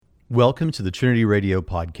Welcome to the Trinity Radio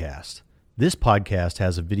Podcast. This podcast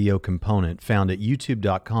has a video component found at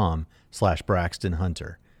youtube.com/Braxton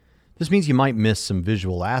Hunter. This means you might miss some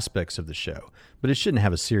visual aspects of the show, but it shouldn't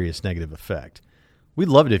have a serious negative effect. We'd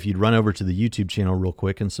love it if you'd run over to the YouTube channel real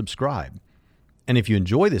quick and subscribe. And if you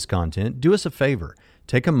enjoy this content, do us a favor.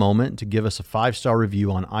 Take a moment to give us a 5-star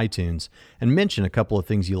review on iTunes and mention a couple of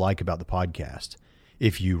things you like about the podcast.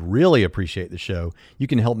 If you really appreciate the show, you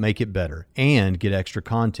can help make it better and get extra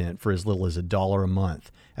content for as little as $1 a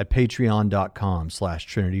month at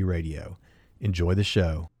patreon.com/Trinity Radio. Enjoy the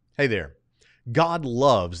show. Hey there. God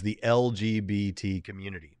loves the LGBT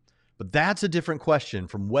community, but that's a different question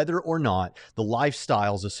from whether or not the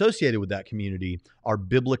lifestyles associated with that community are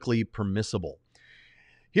biblically permissible.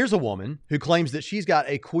 Here's a woman who claims that she's got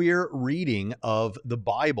a queer reading of the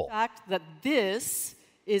Bible. The fact that this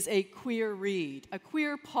is a queer read, a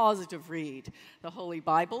queer positive read, the Holy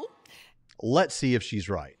Bible. Let's see if she's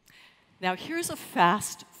right. Now here's a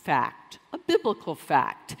fast fact, a biblical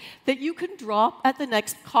fact, that you can drop at the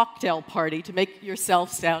next cocktail party to make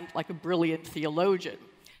yourself sound like a brilliant theologian.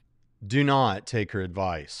 Do not take her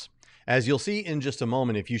advice. As you'll see in just a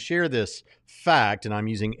moment, if you share this fact, and I'm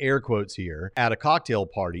using air quotes here, at a cocktail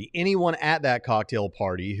party, anyone at that cocktail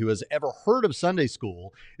party who has ever heard of Sunday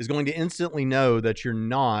school is going to instantly know that you're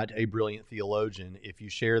not a brilliant theologian if you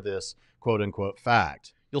share this quote-unquote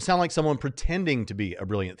fact. You'll sound like someone pretending to be a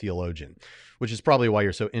brilliant theologian, which is probably why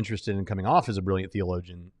you're so interested in coming off as a brilliant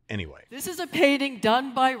theologian anyway. This is a painting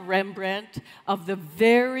done by Rembrandt of the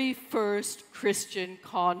very first Christian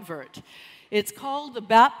convert. It's called The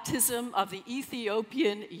Baptism of the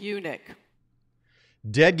Ethiopian Eunuch.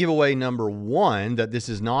 Dead giveaway number one that this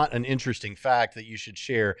is not an interesting fact that you should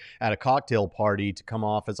share at a cocktail party to come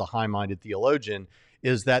off as a high-minded theologian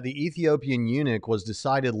is that the Ethiopian eunuch was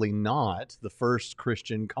decidedly not the first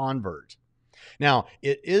Christian convert. Now,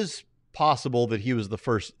 it is possible that he was the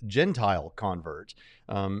first Gentile convert.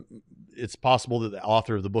 It's possible that the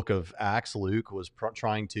author of the book of Acts, Luke, was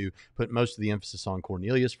trying to put most of the emphasis on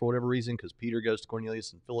Cornelius for whatever reason, because Peter goes to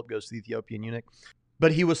Cornelius and Philip goes to the Ethiopian eunuch.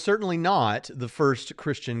 But he was certainly not the first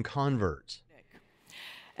Christian convert.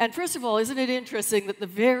 And first of all, isn't it interesting that the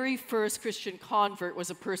very first Christian convert was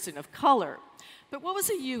a person of color? But what was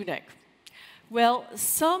a eunuch? Well,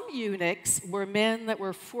 some eunuchs were men that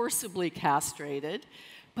were forcibly castrated,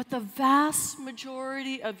 but the vast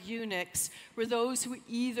majority of eunuchs were those who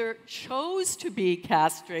either chose to be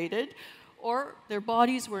castrated or their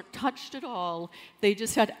bodies weren't touched at all. They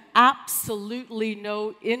just had absolutely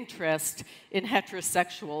no interest in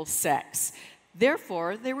heterosexual sex.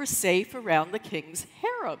 Therefore, they were safe around the king's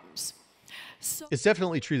harems. It's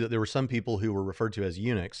definitely true that there were some people who were referred to as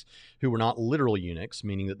eunuchs who were not literal eunuchs,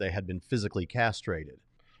 meaning that they had been physically castrated.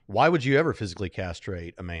 Why would you ever physically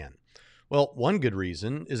castrate a man? Well, one good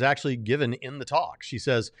reason is actually given in the talk. She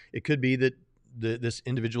says it could be that this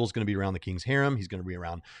individual is going to be around the king's harem. He's going to be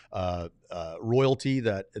around royalty,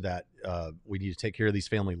 that we need to take care of these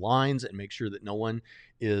family lines and make sure that no one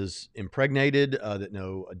is impregnated, that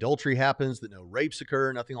no adultery happens, that no rapes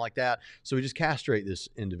occur, nothing like that. So we just castrate this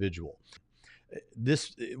individual.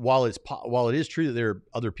 While it is true that there are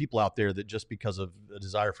other people out there that just because of a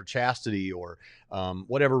desire for chastity or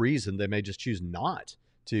whatever reason, they may just choose not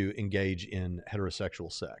to engage in heterosexual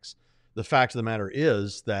sex. The fact of the matter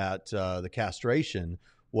is that the castration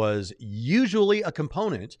was usually a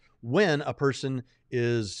component when a person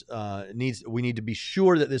we need to be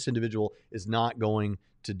sure that this individual is not going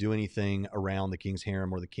to do anything around the king's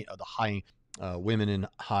harem or the high women in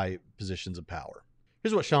high positions of power.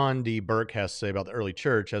 Here's what Sean D. Burke has to say about the early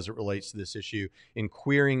church as it relates to this issue in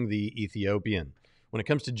queering the Ethiopian. When it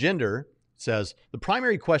comes to gender, it says, the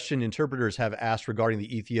primary question interpreters have asked regarding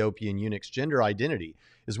the Ethiopian eunuch's gender identity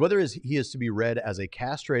is whether he is to be read as a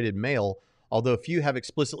castrated male, although few have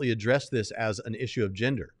explicitly addressed this as an issue of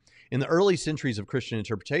gender. In the early centuries of Christian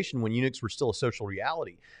interpretation, when eunuchs were still a social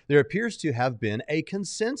reality, there appears to have been a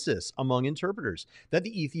consensus among interpreters that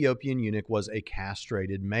the Ethiopian eunuch was a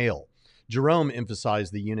castrated male. Jerome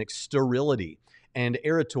emphasized the eunuch's sterility, and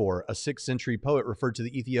Erator, a 6th century poet, referred to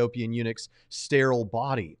the Ethiopian eunuch's sterile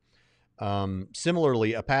body.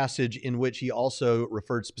 Similarly, a passage in which he also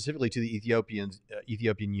referred specifically to the Ethiopian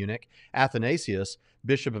eunuch, Athanasius,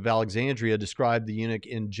 Bishop of Alexandria, described the eunuch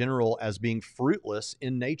in general as being fruitless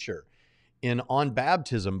in nature. In On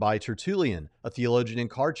Baptism by Tertullian, a theologian in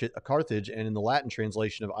Carthage, and in the Latin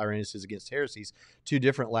translation of Irenaeus' Against Heresies, 2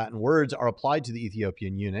 different Latin words are applied to the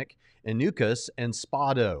Ethiopian eunuch, eunuchus and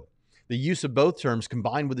spado. The use of both terms,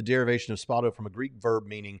 combined with the derivation of spado from a Greek verb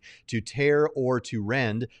meaning to tear or to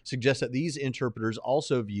rend, suggests that these interpreters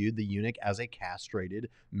also viewed the eunuch as a castrated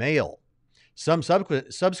male. Some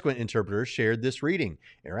subsequent interpreters shared this reading.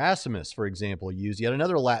 Erasmus, for example, used yet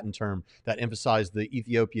another Latin term that emphasized the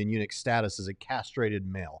Ethiopian eunuch's status as a castrated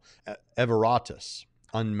male, everatus,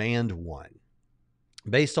 unmanned one.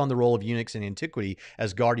 Based on the role of eunuchs in antiquity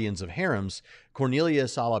as guardians of harems,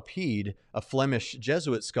 Cornelius a Lapide, a Flemish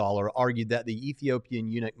Jesuit scholar, argued that the Ethiopian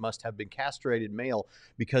eunuch must have been castrated male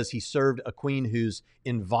because he served a queen whose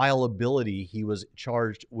inviolability he was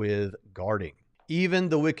charged with guarding. Even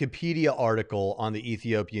the Wikipedia article on the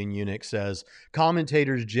Ethiopian eunuch says,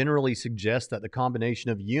 commentators generally suggest that the combination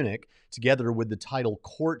of eunuch together with the title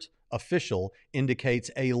court official indicates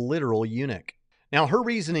a literal eunuch. Now, her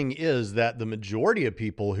reasoning is that the majority of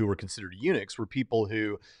people who were considered eunuchs were people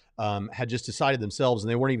who had just decided themselves,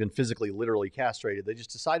 and they weren't even physically, literally castrated. They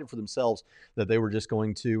just decided for themselves that they were just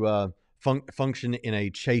going to function in a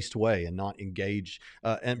chaste way and not engage.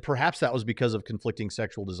 And perhaps that was because of conflicting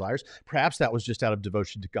sexual desires. Perhaps that was just out of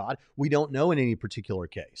devotion to God. We don't know in any particular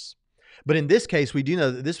case. But in this case, we do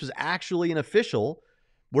know that this was actually an official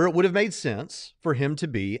where it would have made sense for him to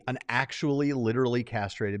be an actually, literally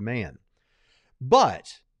castrated man.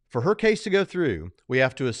 But for her case to go through, we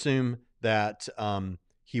have to assume that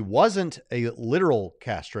he wasn't a literal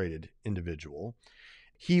castrated individual.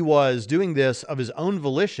 He was doing this of his own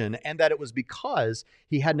volition, and that it was because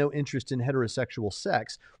he had no interest in heterosexual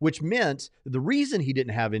sex, which meant the reason he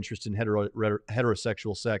didn't have interest in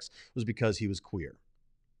heterosexual sex was because he was queer.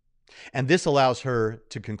 And this allows her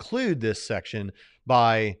to conclude this section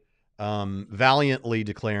by valiantly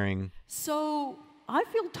declaring, So I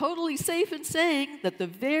feel totally safe in saying that the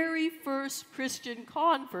very first Christian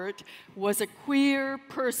convert was a queer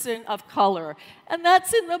person of color. And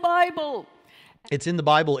that's in the Bible. It's in the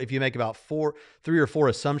Bible if you make about 3 or 4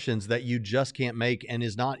 assumptions that you just can't make and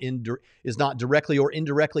is not directly or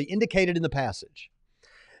indirectly indicated in the passage.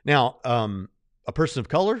 Now, a person of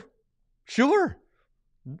color? Sure.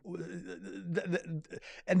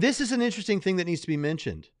 And this is an interesting thing that needs to be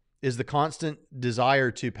mentioned, is the constant desire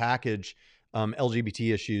to package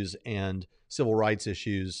LGBT issues and civil rights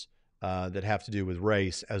issues that have to do with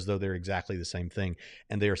race as though they're exactly the same thing.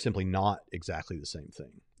 And they are simply not exactly the same thing.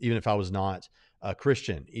 Even if I was not a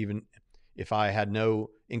Christian, even if I had no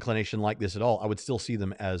inclination like this at all, I would still see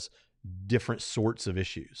them as different sorts of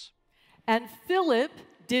issues. And Philip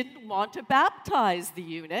didn't want to baptize the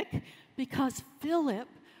eunuch because Philip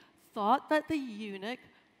thought that the eunuch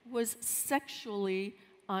was sexually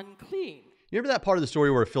unclean. You remember that part of the story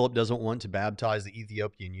where Philip doesn't want to baptize the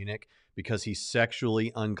Ethiopian eunuch because he's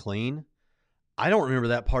sexually unclean? I don't remember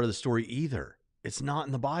that part of the story either. It's not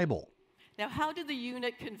in the Bible. Now, how did the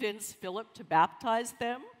eunuch convince Philip to baptize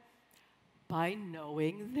them? By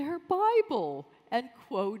knowing their Bible and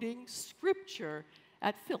quoting scripture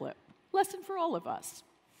at Philip. Lesson for all of us.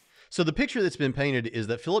 So the picture that's been painted is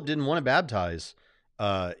that Philip didn't want to baptize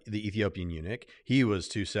the Ethiopian eunuch. He was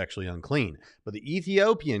too sexually unclean. But the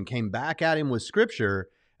Ethiopian came back at him with scripture,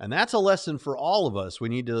 and that's a lesson for all of us. We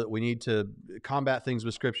need to combat things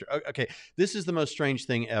with scripture. Okay, this is the most strange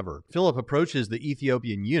thing ever. Philip approaches the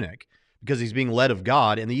Ethiopian eunuch because he's being led of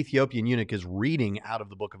God, and the Ethiopian eunuch is reading out of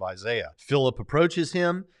the book of Isaiah. Philip approaches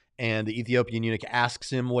him, and the Ethiopian eunuch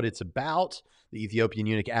asks him what it's about. The Ethiopian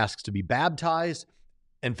eunuch asks to be baptized,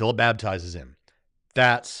 and Philip baptizes him.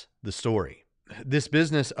 That's the story. This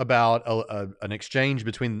business about an exchange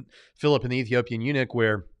between Philip and the Ethiopian eunuch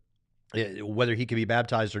where whether he can be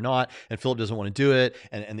baptized or not, and Philip doesn't want to do it,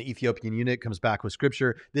 and the Ethiopian eunuch comes back with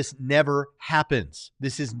scripture, this never happens.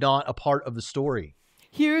 This is not a part of the story.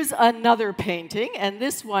 Here's another painting, and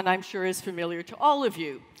this one I'm sure is familiar to all of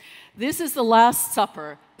you. This is The Last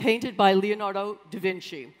Supper, painted by Leonardo da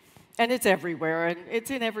Vinci. And it's everywhere, and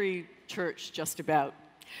it's in every church just about.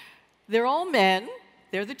 They're all men.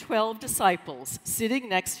 They're the 12 disciples sitting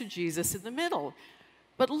next to Jesus in the middle.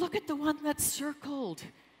 But look at the one that's circled.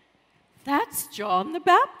 That's John the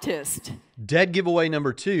Baptist. Dead giveaway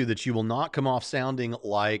number 2 that you will not come off sounding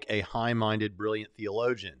like a high-minded, brilliant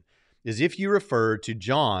theologian is if you refer to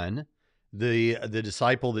John, the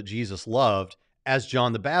disciple that Jesus loved, as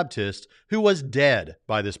John the Baptist, who was dead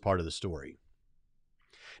by this part of the story.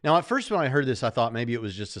 Now, at first when I heard this, I thought maybe it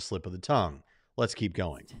was just a slip of the tongue. Let's keep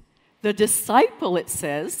going. The disciple, it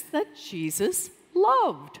says, that Jesus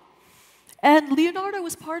loved. And Leonardo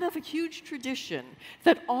was part of a huge tradition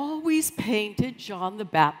that always painted John the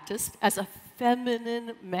Baptist as a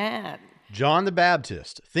feminine man. John the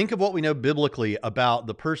Baptist. Think of what we know biblically about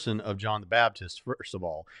the person of John the Baptist, first of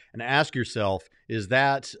all, and ask yourself, is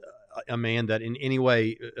that a man that in any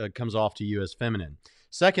way comes off to you as feminine?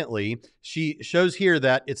 Secondly, she shows here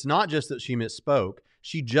that it's not just that she misspoke.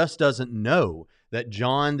 She just doesn't know that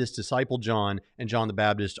John, this disciple John, and John the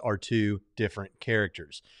Baptist are two different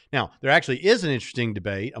characters. Now, there actually is an interesting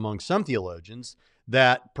debate among some theologians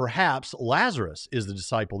that perhaps Lazarus is the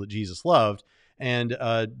disciple that Jesus loved, and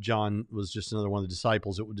John was just another one of the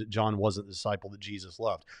disciples. John wasn't the disciple that Jesus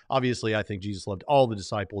loved. Obviously, I think Jesus loved all the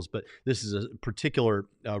disciples, but this is a particular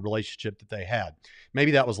relationship that they had.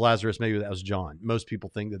 Maybe that was Lazarus, maybe that was John. Most people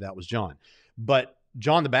think that that was John. But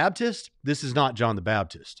John the Baptist, this is not John the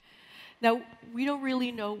Baptist. Now, we don't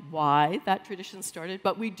really know why that tradition started,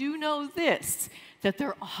 but we do know this, that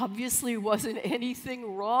there obviously wasn't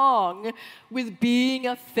anything wrong with being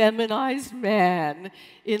a feminized man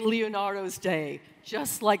in Leonardo's day,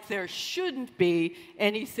 just like there shouldn't be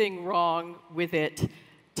anything wrong with it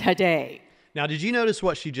today. Now, did you notice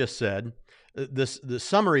what she just said? The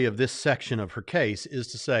summary of this section of her case is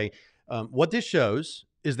to say, what this shows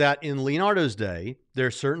is that in Leonardo's day,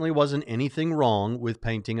 there certainly wasn't anything wrong with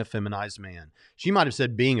painting a feminized man. She might have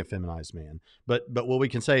said being a feminized man, but what we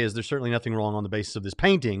can say is there's certainly nothing wrong on the basis of this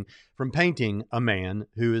painting from painting a man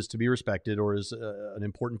who is to be respected or is an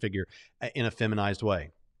important figure in a feminized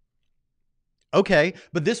way. Okay,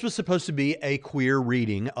 but this was supposed to be a queer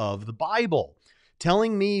reading of the Bible,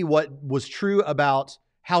 telling me what was true about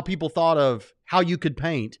how people thought of how you could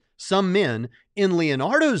paint some men in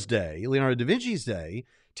Leonardo's day, Leonardo da Vinci's day,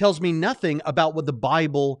 tells me nothing about what the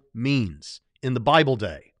Bible means in the Bible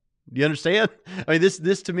day. Do you understand? I mean,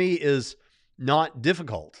 this to me is not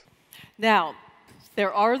difficult. Now,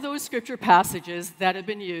 there are those scripture passages that have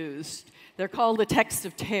been used. They're called the texts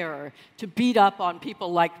of terror to beat up on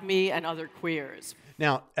people like me and other queers.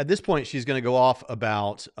 Now, at this point, she's going to go off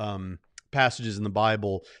about passages in the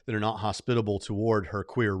Bible that are not hospitable toward her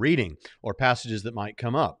queer reading or passages that might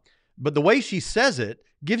come up. But the way she says it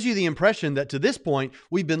gives you the impression that to this point,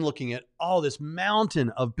 we've been looking at all this mountain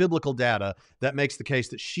of biblical data that makes the case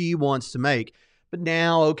that she wants to make. But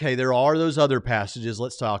now, okay, there are those other passages.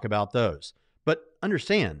 Let's talk about those. But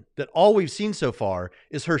understand that all we've seen so far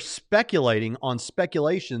is her speculating on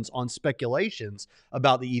speculations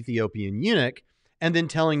about the Ethiopian eunuch, and then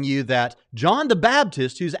telling you that John the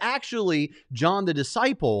Baptist, who's actually John the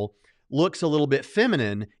disciple, looks a little bit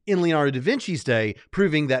feminine in Leonardo da Vinci's day,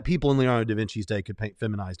 proving that people in Leonardo da Vinci's day could paint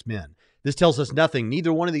feminized men. This tells us nothing.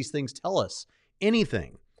 Neither one of these things tell us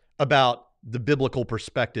anything about the biblical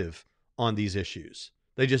perspective on these issues.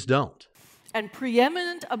 They just don't. And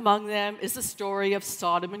preeminent among them is the story of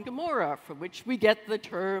Sodom and Gomorrah, from which we get the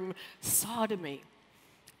term sodomy.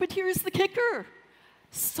 But here's the kicker.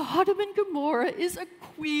 Sodom and Gomorrah is a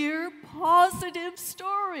queer, positive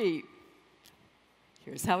story.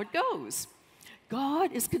 Here's how it goes.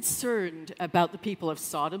 God is concerned about the people of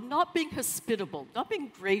Sodom not being hospitable, not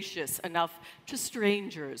being gracious enough to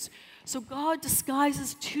strangers. So God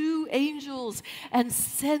disguises two angels and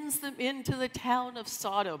sends them into the town of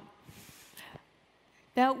Sodom.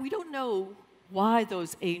 Now, we don't know why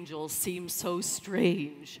those angels seem so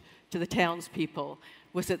strange to the townspeople.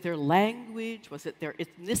 Was it their language? Was it their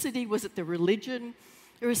ethnicity? Was it their religion?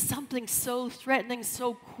 There was something so threatening,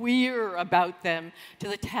 so queer about them to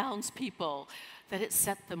the townspeople that it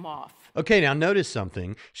set them off. Okay, now notice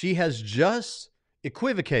something. She has just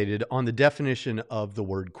equivocated on the definition of the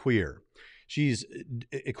word queer. She's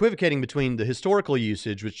equivocating between the historical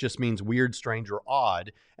usage, which just means weird, strange, or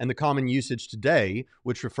odd, and the common usage today,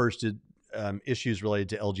 which refers to issues related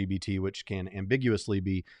to LGBT, which can ambiguously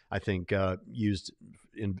be, I think, used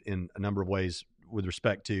in a number of ways with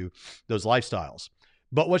respect to those lifestyles.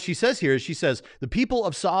 But what she says here is she says, the people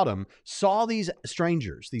of Sodom saw these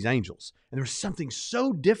strangers, these angels, and there was something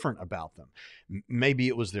so different about them. Maybe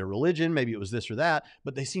it was their religion, maybe it was this or that,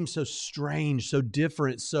 but they seemed so strange, so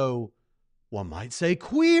different, so, one might say,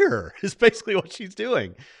 queer, is basically what she's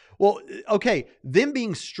doing. Well, okay, them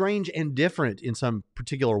being strange and different in some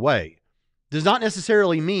particular way does not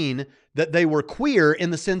necessarily mean that they were queer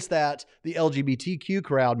in the sense that the LGBTQ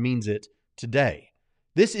crowd means it today.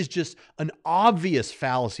 This is just an obvious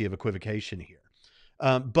fallacy of equivocation here.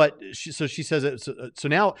 So she says it. So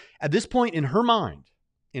now at this point in her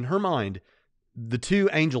mind, the two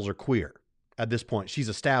angels are queer at this point. She's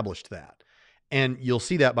established that. And you'll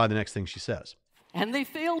see that by the next thing she says. And they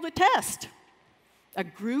failed the test. A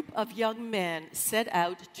group of young men set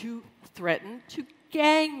out to threaten to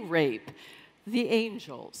gang rape the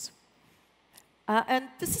angels. And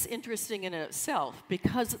this is interesting in itself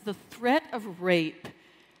because the threat of rape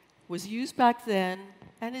was used back then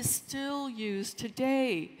and is still used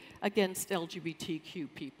today against LGBTQ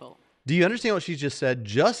people. Do you understand what she just said?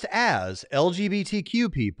 Just as LGBTQ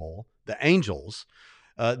people, the angels,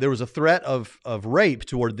 there was a threat of rape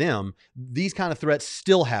toward them, these kind of threats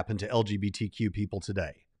still happen to LGBTQ people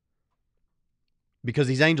today. because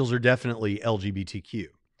these angels are definitely LGBTQ.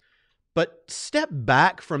 But step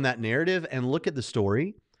back from that narrative and look at the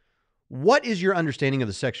story. What is your understanding of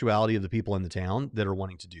the sexuality of the people in the town that are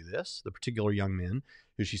wanting to do this? The particular young men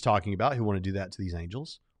who she's talking about who want to do that to these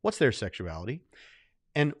angels. What's their sexuality?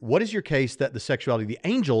 And what is your case that the sexuality of the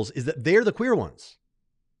angels is that they're the queer ones?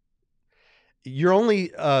 Your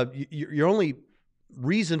only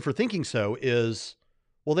reason for thinking so is,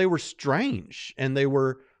 well, they were strange and they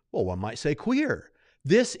were, well, one might say queer.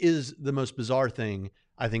 This is the most bizarre thing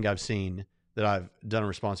I think I've seen that I've done a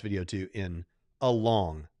response video to in a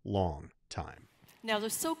long, long time. Now, the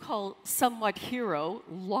so-called somewhat hero,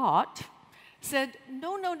 Lot, said,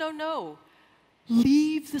 no, no, no, no.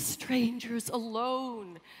 Leave the strangers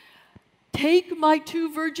alone. Take my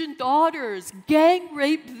 2 virgin daughters, gang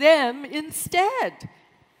rape them instead.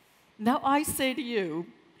 Now I say to you,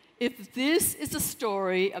 if this is a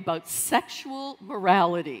story about sexual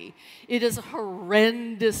morality, it is a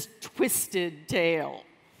horrendous, twisted tale.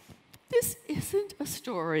 This isn't a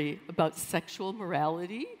story about sexual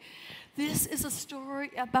morality. This is a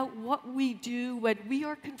story about what we do when we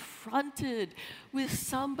are confronted with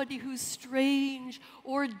somebody who's strange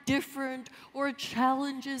or different or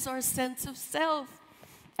challenges our sense of self.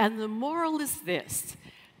 And the moral is this,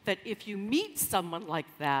 that if you meet someone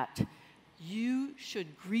like that, you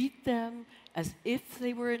should greet them as if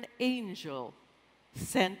they were an angel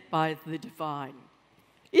sent by the divine.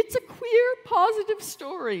 It's a queer, positive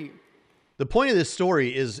story. The point of this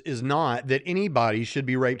story is not that anybody should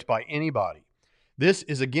be raped by anybody. This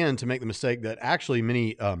is, again, to make the mistake that actually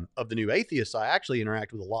many of the new atheists I actually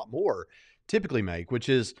interact with a lot more typically make, which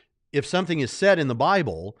is if something is said in the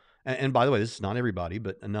Bible, and by the way, this is not everybody,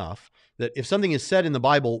 but enough, that if something is said in the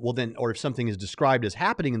Bible, well then, or if something is described as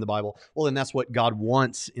happening in the Bible, well then that's what God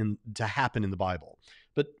wants to happen in the Bible.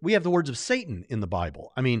 But we have the words of Satan in the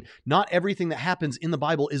Bible. I mean, not everything that happens in the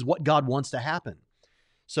Bible is what God wants to happen.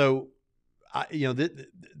 So,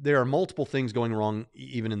 there are multiple things going wrong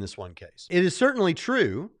even in this one case. It is certainly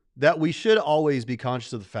true that we should always be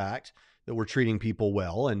conscious of the fact that we're treating people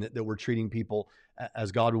well and that we're treating people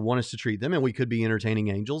as God would want us to treat them, and we could be entertaining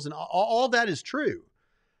angels, and all that is true.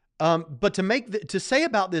 But to say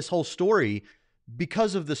about this whole story,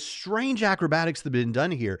 because of the strange acrobatics that have been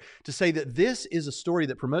done here, to say that this is a story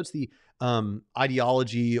that promotes the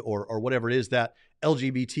ideology or whatever it is that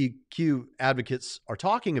LGBTQ advocates are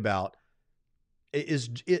talking about,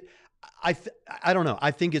 I don't know.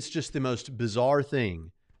 I think it's just the most bizarre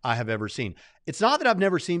thing I have ever seen. It's not that I've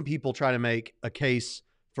never seen people try to make a case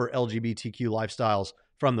for LGBTQ lifestyles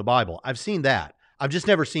from the Bible. I've seen that. I've just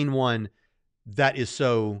never seen one that is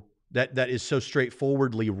so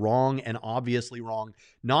straightforwardly wrong and obviously wrong,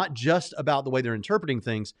 not just about the way they're interpreting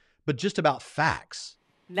things, but just about facts.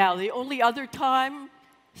 Now, the only other time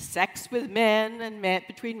sex with men and men,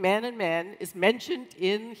 between man and man, is mentioned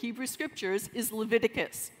in Hebrew scriptures is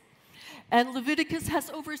Leviticus. And Leviticus has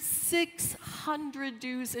over 600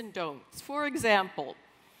 do's and don'ts. For example,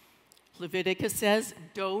 Leviticus says,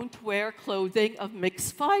 don't wear clothing of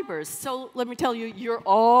mixed fibers. So let me tell you, you're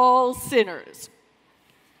all sinners.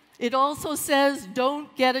 It also says,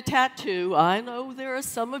 don't get a tattoo. I know there are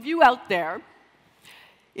some of you out there.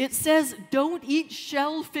 It says, don't eat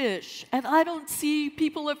shellfish. And I don't see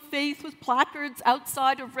people of faith with placards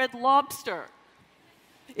outside of Red Lobster.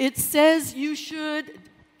 It says you should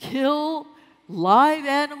kill live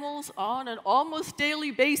animals on an almost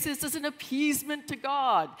daily basis as an appeasement to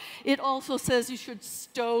God. It also says you should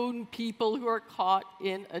stone people who are caught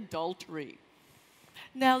in adultery.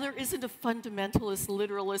 Now, there isn't a fundamentalist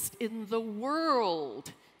literalist in the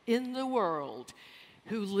world,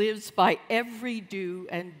 who lives by every do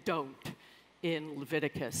and don't in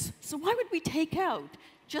Leviticus. So why would we take out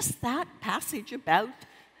just that passage about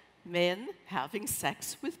men having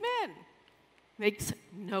sex with men? Makes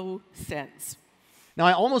no sense. Now,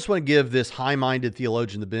 I almost want to give this high-minded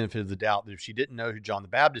theologian the benefit of the doubt that if she didn't know who John the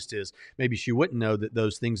Baptist is, maybe she wouldn't know that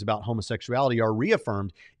those things about homosexuality are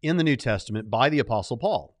reaffirmed in the New Testament by the Apostle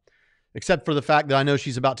Paul, except for the fact that I know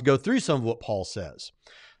she's about to go through some of what Paul says.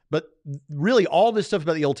 But really, all this stuff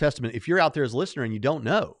about the Old Testament, if you're out there as a listener and you don't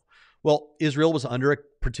know, well, Israel was under a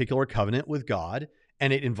particular covenant with God,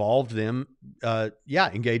 and it involved them,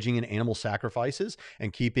 engaging in animal sacrifices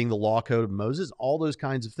and keeping the law code of Moses, all those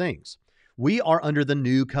kinds of things. We are under the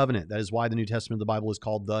new covenant. That is why the New Testament of the Bible is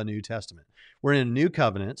called the New Testament. We're in a new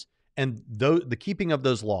covenant, and the keeping of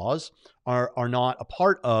those laws are not a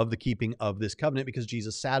part of the keeping of this covenant because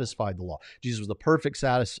Jesus satisfied the law. Jesus was the perfect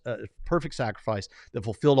sacrifice that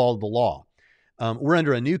fulfilled all of the law. We're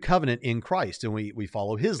under a new covenant in Christ, and we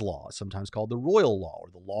follow his law, sometimes called the royal law or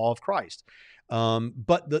the law of Christ.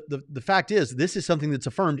 But the fact is, this is something that's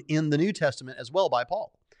affirmed in the New Testament as well by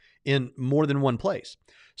Paul in more than one place.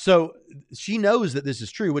 So she knows that this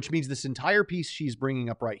is true, which means this entire piece she's bringing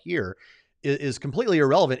up right here is completely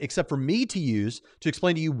irrelevant, except for me to use to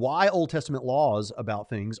explain to you why Old Testament laws about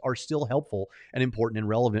things are still helpful and important and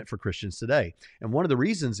relevant for Christians today. And one of the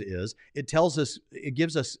reasons is it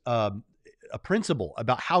gives us a principle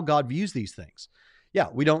about how God views these things. Yeah,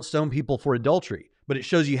 we don't stone people for adultery, but it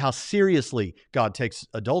shows you how seriously God takes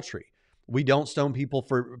adultery. We don't stone people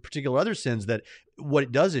for particular other sins. That what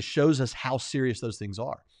it does is shows us how serious those things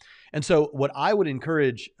are. And so what I would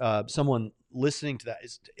encourage someone listening to that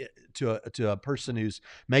is to a person who's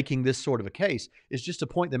making this sort of a case is just to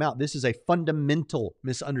point them out. This is a fundamental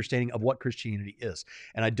misunderstanding of what Christianity is.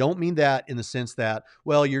 And I don't mean that in the sense that,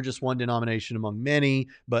 well, you're just one denomination among many,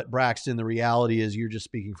 but Braxton, the reality is you're just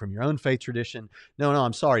speaking from your own faith tradition. No,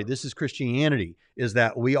 I'm sorry. This is Christianity, is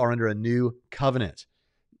that we are under a new covenant.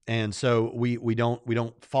 And so we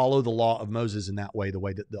don't follow the law of Moses in that way, the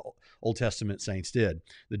way that the Old Testament saints did,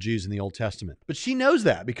 the Jews in the Old Testament. But she knows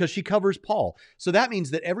that because she covers Paul. So that means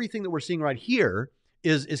that everything that we're seeing right here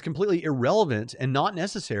is completely irrelevant and not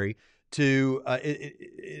necessary to,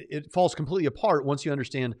 it falls completely apart once you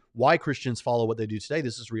understand why Christians follow what they do today.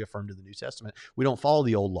 This is reaffirmed in the New Testament. We don't follow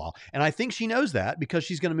the old law. And I think she knows that because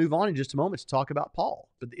she's going to move on in just a moment to talk about Paul.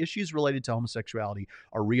 But the issues related to homosexuality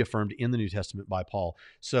are reaffirmed in the New Testament by Paul.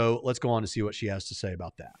 So let's go on to see what she has to say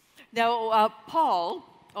about that. Now, Paul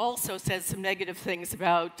also says some negative things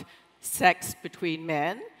about sex between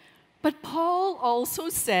men, but Paul also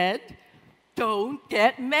said, don't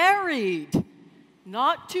get married.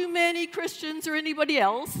 Not too many Christians or anybody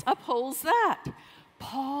else upholds that.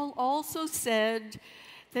 Paul also said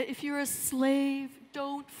that if you're a slave,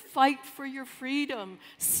 don't fight for your freedom.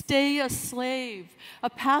 Stay a slave.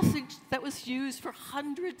 A passage that was used for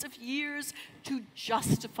hundreds of years to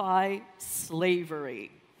justify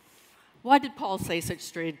slavery. Why did Paul say such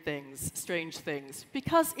strange things?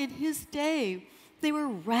 Because in his day, they were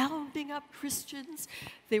rounding up Christians.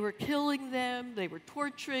 They were killing them. They were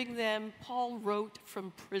torturing them. Paul wrote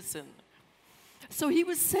from prison. So he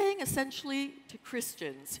was saying essentially to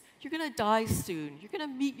Christians, you're going to die soon. You're going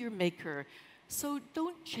to meet your maker. So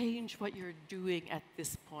don't change what you're doing at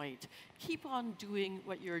this point. Keep on doing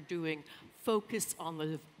what you're doing. Focus on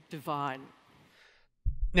the divine.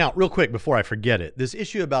 Now, real quick, before I forget it, this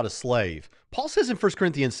issue about a slave, Paul says in 1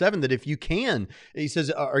 Corinthians 7 that if you can, he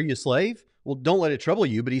says, are you a slave? Well, don't let it trouble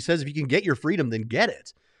you. But he says, if you can get your freedom, then get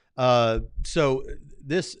it. But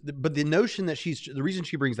the notion that the reason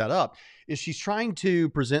she brings that up is she's trying to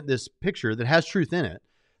present this picture that has truth in it,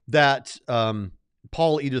 that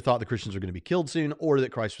Paul either thought the Christians were going to be killed soon or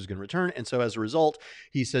that Christ was going to return. And so as a result,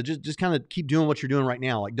 he said, just kind of keep doing what you're doing right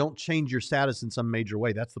now. Like, don't change your status in some major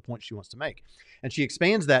way. That's the point she wants to make. And she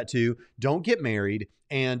expands that to don't get married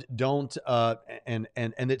and don't, and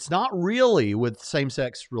it's not really with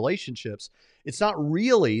same-sex relationships. It's not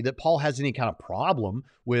really that Paul has any kind of problem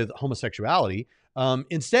with homosexuality.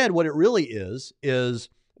 Instead, what it really is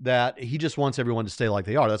that he just wants everyone to stay like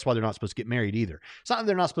they are. That's why they're not supposed to get married either. It's not that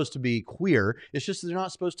they're not supposed to be queer. It's just that they're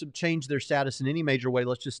not supposed to change their status in any major way.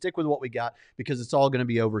 Let's just stick with what we got because it's all going to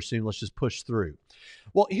be over soon. Let's just push through.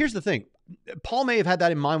 Well, here's the thing. Paul may have had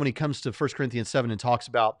that in mind when he comes to 1 Corinthians 7 and talks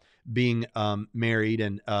about being married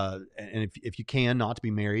and if you can not to be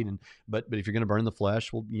married, but if you're going to burn the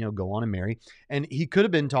flesh, well, go on and marry. And he could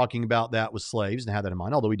have been talking about that with slaves and had that in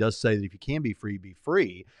mind, although he does say that if you can be free, be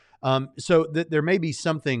free. So there may be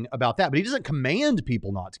something about that, but he doesn't command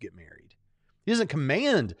people not to get married. He doesn't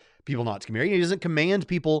command people not to get married. He doesn't command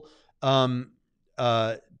people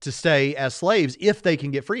to stay as slaves if they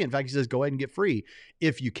can get free. In fact, he says, go ahead and get free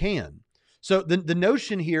if you can. So the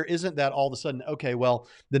notion here isn't that all of a sudden, okay, well,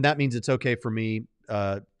 then that means it's okay for me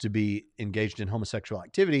to be engaged in homosexual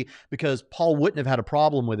activity, because Paul wouldn't have had a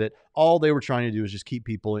problem with it. All they were trying to do is just keep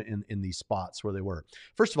people in these spots where they were.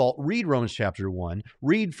 First of all, read Romans chapter 1,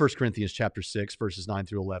 read 1 Corinthians chapter 6, verses 9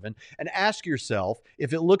 through 11, and ask yourself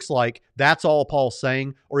if it looks like that's all Paul's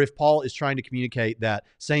saying, or if Paul is trying to communicate that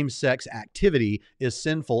same-sex activity is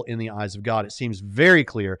sinful in the eyes of God. It seems very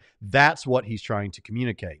clear that's what he's trying to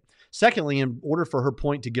communicate. Secondly, in order for her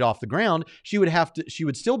point to get off the ground, she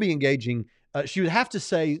would still be engaging. She would have to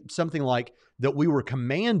say something like that we were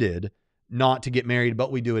commanded not to get married,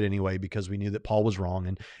 but we do it anyway because we knew that Paul was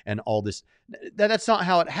wrong and all this. That's not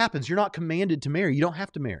how it happens. You're not commanded to marry. You don't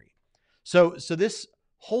have to marry. So this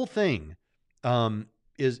whole thing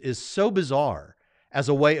is so bizarre as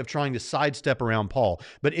a way of trying to sidestep around Paul.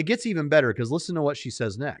 But it gets even better because listen to what she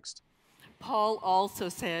says next. Paul also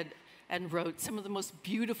said and wrote some of the most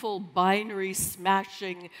beautiful, binary,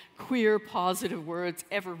 smashing, queer, positive words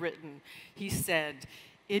ever written. He said,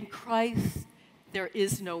 "In Christ there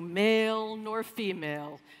is no male nor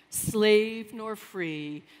female, slave nor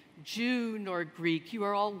free, Jew nor Greek. You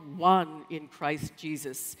are all one in Christ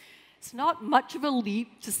Jesus." It's not much of a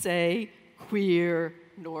leap to say queer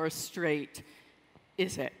nor straight,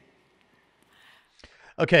 is it?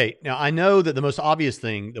 Okay, now I know that the most obvious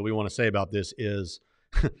thing that we want to say about this is,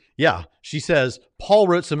 yeah, she says, Paul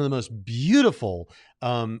wrote some of the most beautiful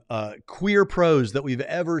queer prose that we've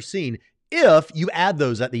ever seen. If you add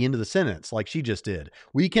those at the end of the sentence, like she just did,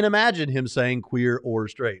 we can imagine him saying queer or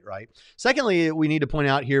straight, right? Secondly, we need to point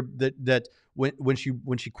out here that when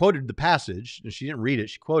she quoted the passage, and she didn't read it,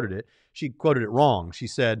 she quoted it wrong. She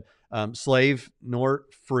said, slave nor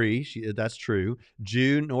free, that's true.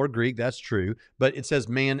 Jew nor Greek, that's true. But it says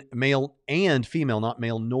male and female, not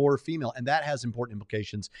male nor female. And that has important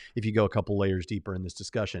implications if you go a couple layers deeper in this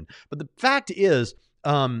discussion. But the fact is,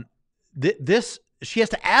 she has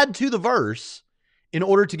to add to the verse in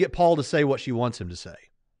order to get Paul to say what she wants him to say.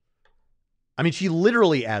 I mean, she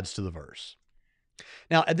literally adds to the verse.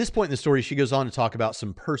 Now, at this point in the story, she goes on to talk about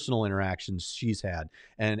some personal interactions she's had,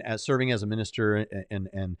 and as serving as a minister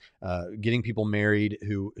and getting people married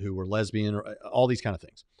who were lesbian, or all these kind of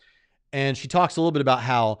things. And she talks a little bit about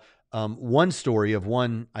how one story of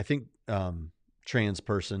one, I think, trans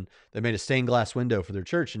person that made a stained glass window for their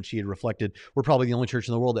church, and she had reflected, we're probably the only church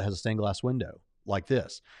in the world that has a stained glass window like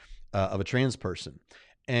this of a trans person.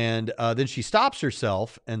 And then she stops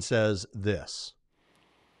herself and says this.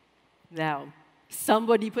 Now,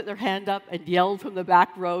 somebody put their hand up and yelled from the back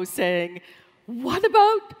row saying, "What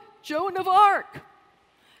about Joan of Arc?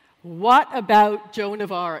 What about Joan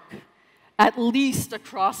of Arc? At least a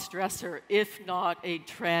cross-dresser, if not a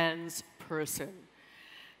trans person."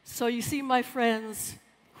 So you see, my friends,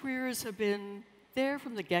 queers have been there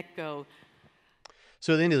from the get-go.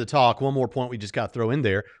 So at the end of the talk, one more point we just got to throw in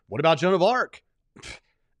there. What about Joan of Arc?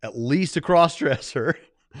 At least a cross-dresser,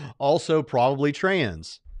 also probably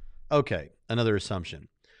trans. Okay, another assumption.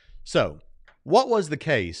 So what was the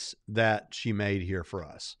case that she made here for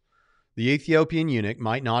us? The Ethiopian eunuch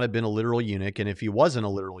might not have been a literal eunuch, and if he wasn't a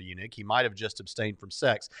literal eunuch, he might have just abstained from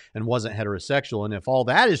sex and wasn't heterosexual. And if all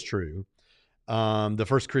that is true, the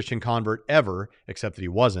first Christian convert ever, except that he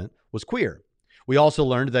wasn't, was queer. We also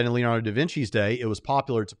learned that in Leonardo da Vinci's day, it was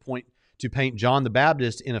popular to paint John the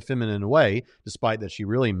Baptist in a feminine way, despite that she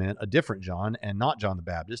really meant a different John and not John the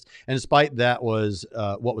Baptist. And despite that was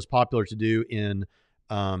what was popular to do in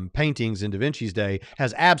paintings in Da Vinci's day,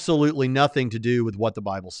 has absolutely nothing to do with what the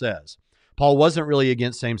Bible says. Paul wasn't really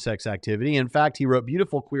against same-sex activity. In fact, he wrote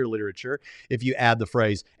beautiful queer literature. If you add the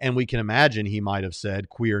phrase, and we can imagine he might have said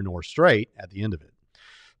queer nor straight at the end of it.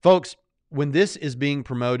 Folks, when this is being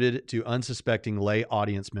promoted to unsuspecting lay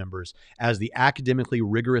audience members as the academically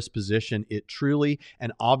rigorous position, it truly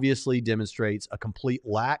and obviously demonstrates a complete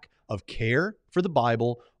lack of care for the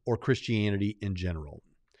Bible or Christianity in general.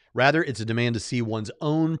 Rather, it's a demand to see one's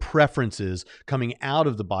own preferences coming out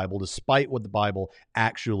of the Bible despite what the Bible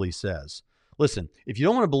actually says. Listen, if you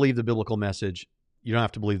don't want to believe the biblical message, you don't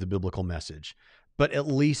have to believe the biblical message, but at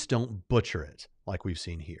least don't butcher it like we've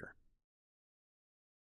seen here.